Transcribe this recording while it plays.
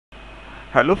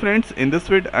Hello friends, in this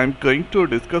video I am going to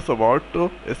discuss about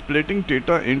splitting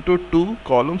data into two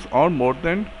columns or more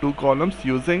than two columns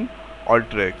using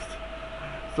Alteryx.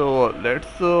 So let's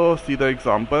see the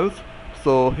examples.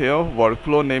 So here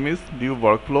workflow name is new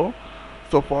workflow.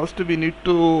 So first we need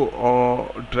to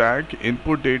drag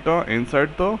input data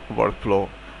inside the workflow,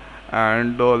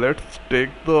 and let's take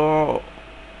the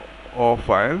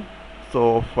file.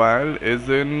 So file is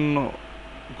in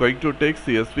going to take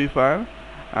CSV file,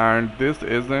 and this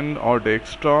is in our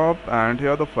desktop, and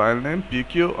here the file name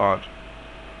pqr,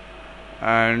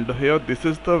 and here this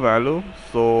is the value.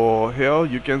 So here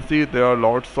you can see there are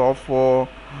lots of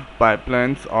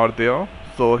pipelines are there.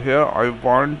 So here I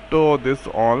want this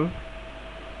all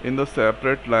in the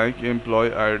separate, like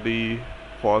employee ID,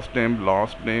 first name,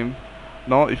 last name.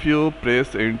 Now if you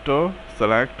press enter,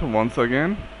 select once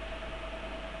again,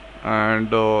 and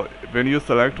when you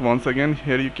select once again,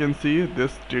 here you can see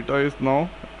this data is now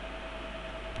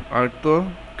at the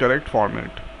correct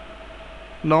format.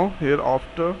 Now here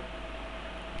after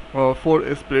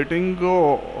for splitting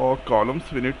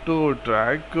columns, we need to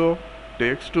drag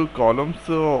text to columns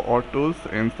or tools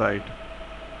inside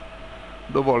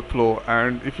the workflow.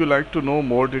 And if you like to know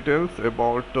more details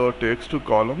about text to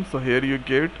columns, so here you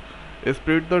get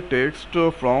split the text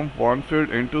from one field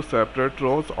into separate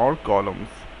rows or columns.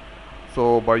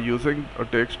 So by using a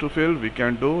text to field, we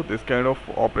can do this kind of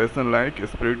operation, like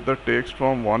split the text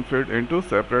from one field into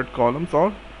separate columns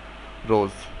or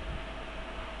rows.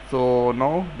 So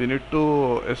now we need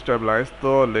to stabilize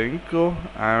the link,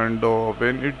 and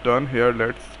when it done, here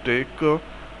let's take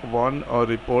one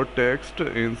report text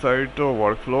inside the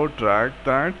workflow, drag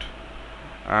that,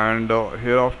 and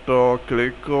hereafter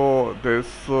click this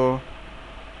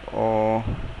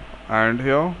and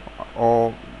here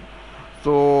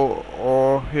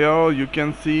here you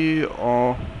can see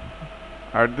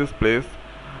at this place.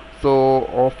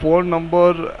 So phone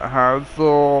number has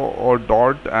a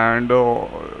dot, and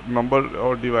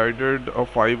number divided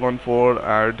 514,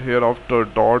 and here after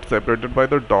dot separated by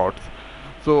the dots.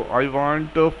 So I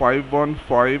want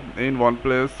 515 in one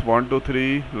place,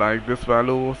 123 like this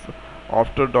values.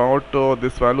 After dot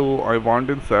this value I want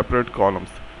in separate columns.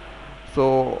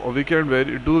 So we can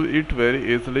do it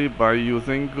very easily by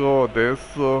using this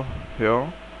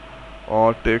here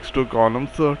text to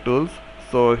columns tools.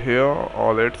 So here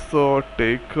let's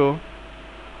take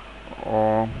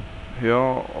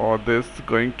here this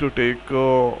going to take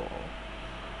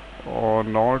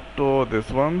not this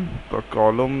one, the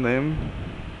column name.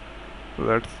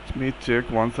 Let me check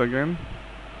once again,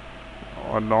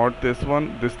 or not this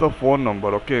one, this is the phone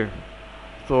number. Okay,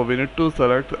 so we need to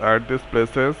select at this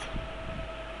places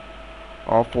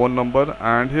phone number,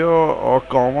 and here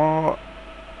comma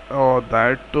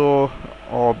that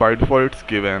by default it's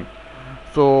given.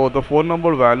 So the phone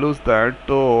number values that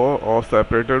are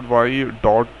separated by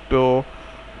dot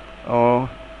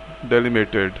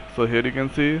delimited. So here you can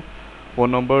see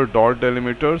phone number dot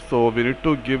delimiter. So we need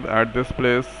to give at this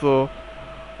place comma,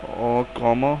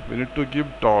 we need to give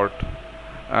dot,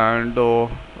 and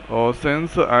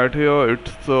since at here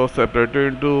it's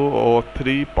separated into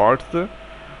three parts,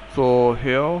 so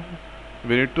here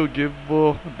we need to give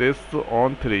this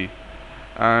on 3,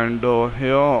 and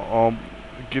here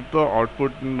give the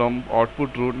output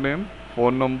root name,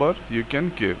 phone number you can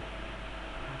give,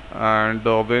 and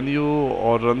when you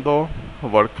run the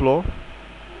workflow,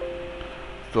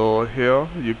 so here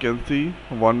you can see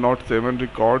 107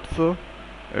 records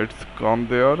it's come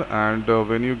there, and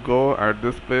when you go at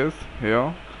this place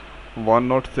here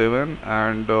 107,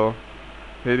 and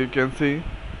here you can see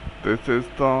this is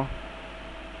the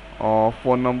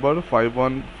phone number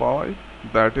 515,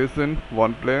 that is in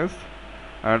one place,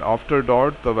 and after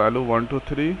dot the value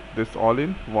 123, this all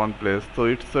in one place. So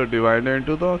it's divided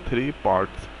into the three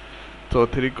parts, so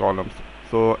three columns.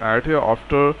 So at here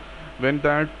after, when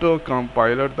that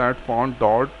compiler that found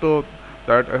dot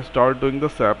that start doing the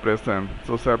separation,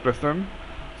 so separation,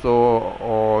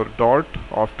 so dot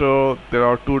after there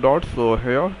are two dots, so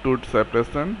here two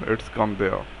separation it's come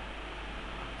there.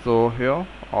 So here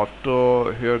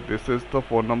after here this is the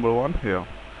phone number one here.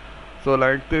 So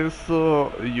like this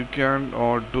you can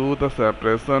do the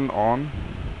separation on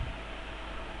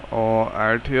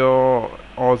at here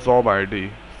job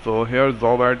ID. So here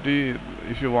job ID,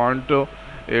 if you want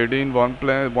AD in one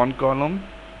column,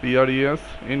 PRES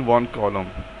in one column,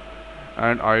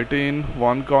 and IT in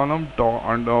one column,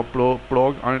 and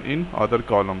prog in other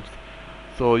columns.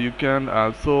 So you can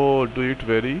also do it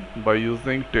very by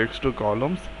using text to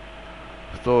columns.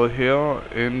 So here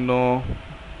in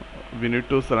we need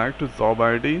to select job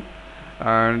ID,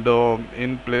 and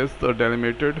in place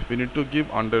delimited we need to give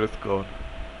underscore.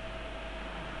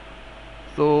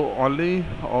 So only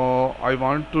I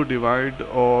want to divide,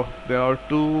 there are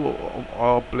two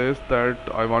places that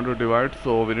I want to divide,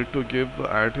 so we need to give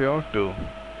add here 2.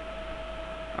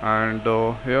 And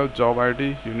here job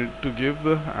ID you need to give,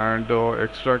 and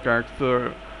extra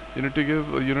character you need to give,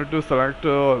 you need to select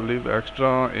leave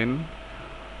extra in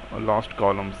last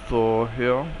column. So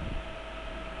here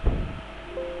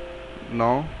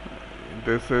now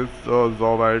this is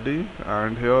job ID,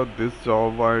 and here this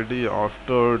job ID,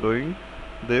 after doing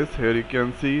this, here you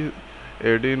can see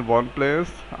AD in one place,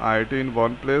 IT in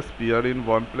one place, PR in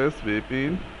one place, VP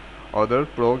in other,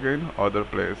 prog in other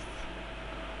place.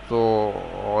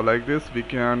 So like this we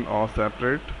can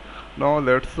separate. Now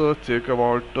let's check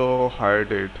about hire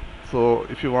date. So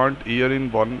if you want year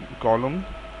in one column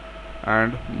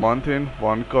and month in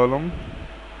one column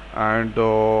and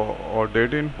or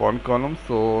date in one column,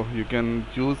 so you can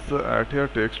use at here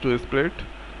text to split.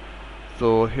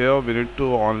 So here we need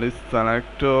to only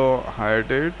select hire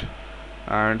date,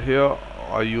 and here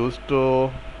I used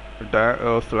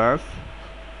slash.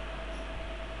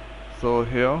 So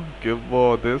here give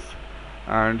this,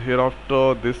 and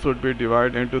hereafter this should be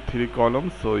divided into 3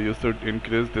 columns, so you should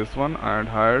increase this one, and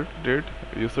hire date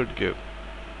you should give.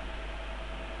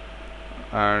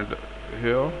 And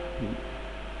here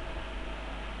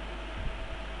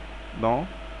now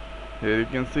here you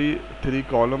can see 3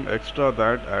 column extra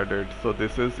that added. So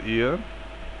this is year,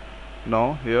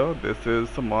 now here this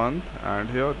is month, and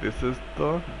here this is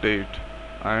the date,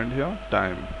 and here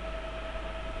time.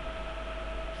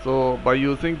 So by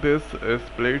using this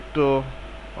split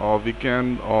we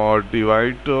can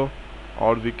divide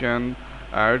or we can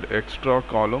add extra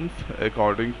columns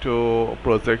according to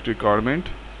project requirement.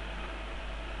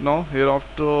 Now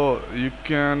hereafter you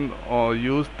can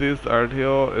use this add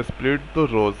here split the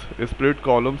rows, split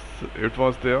columns it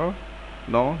was there.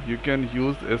 Now you can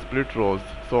use split rows.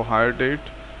 So hire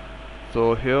date,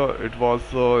 so here it was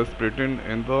split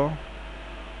in the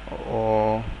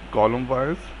column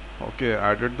wise. Okay,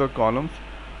 added the columns.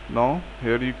 Now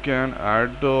here you can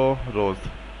add the rows.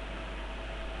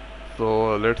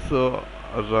 So let's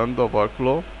run the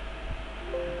workflow,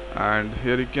 and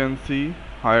here you can see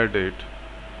hire date.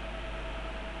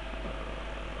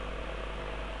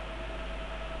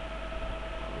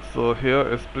 So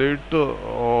here split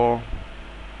so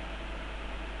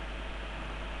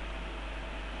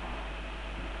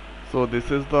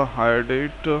this is the hire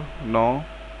date. Now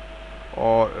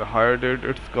or hire date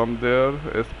it's come there,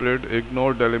 split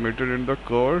ignore delimited in the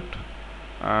code,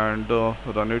 and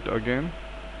run it again,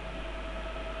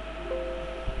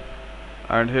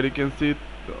 and here you can see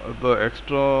the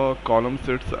extra columns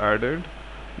it's added.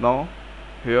 Now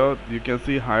here you can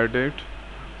see hire date.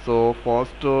 So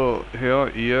first here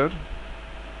year,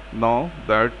 now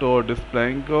that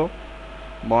displaying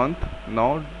month,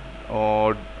 now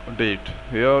date,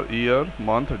 here year,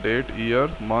 month, date, year,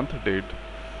 month, date.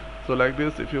 So like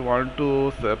this, if you want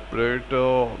to separate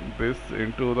this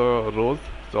into the rows,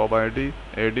 job ID,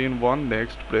 AD in one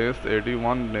next place,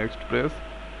 AD1 next place,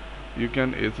 you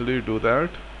can easily do that.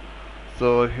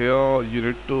 So here you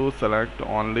need to select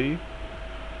only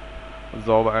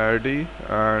job ID,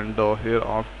 and here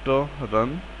after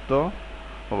run the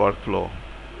workflow.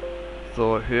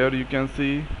 So here you can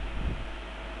see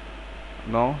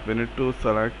now we need to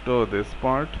select this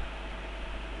part.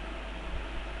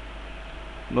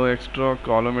 No extra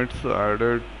column it's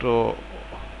added.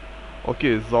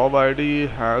 Okay, job ID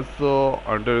has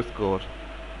underscore,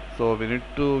 so we need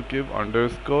to give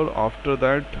underscore. After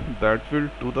that will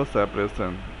do the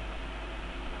separation.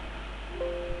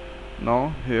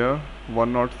 Now here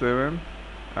 107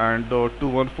 and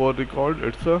 214 record,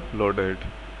 it's loaded.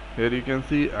 Here you can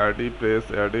see AD place,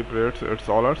 AD plates, it's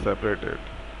all are separated.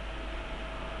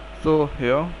 So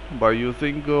here by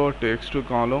using text to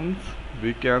columns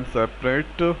we can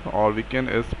separate or we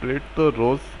can split the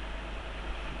rows,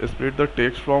 split the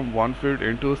text from one field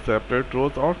into separate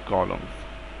rows or columns.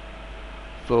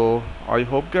 So I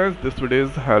hope guys this video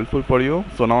is helpful for you.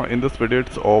 So now in this video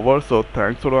it's over, so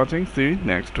thanks for watching, see you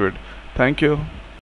next video. Thank you.